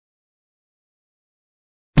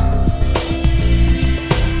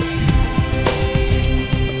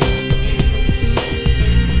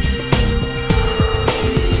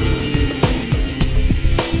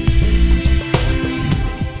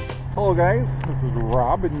This is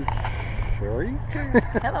Rob and Sherry.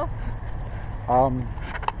 Hello.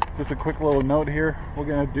 Just a quick little note here. We're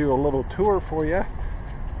going to do a little tour for you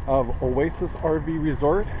of Oasis RV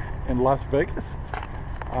Resort in Las Vegas.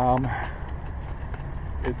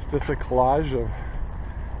 It's just a collage of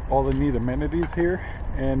all the neat amenities here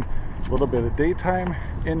and a little bit of daytime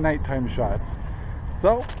and nighttime shots.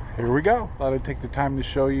 So here we go. Thought I'd take the time to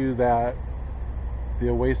show you that the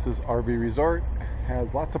Oasis RV Resort has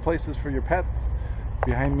lots of places for your pets.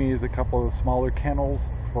 Behind me is a couple of smaller kennels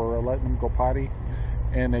for letting them go potty,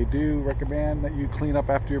 and they do recommend that you clean up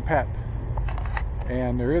after your pet,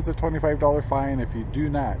 and there is a $25 fine if you do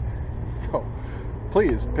not. So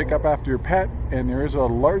please pick up after your pet, and there is a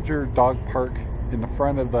larger dog park in the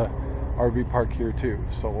front of the RV park here too,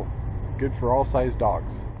 so good for all size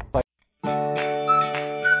dogs.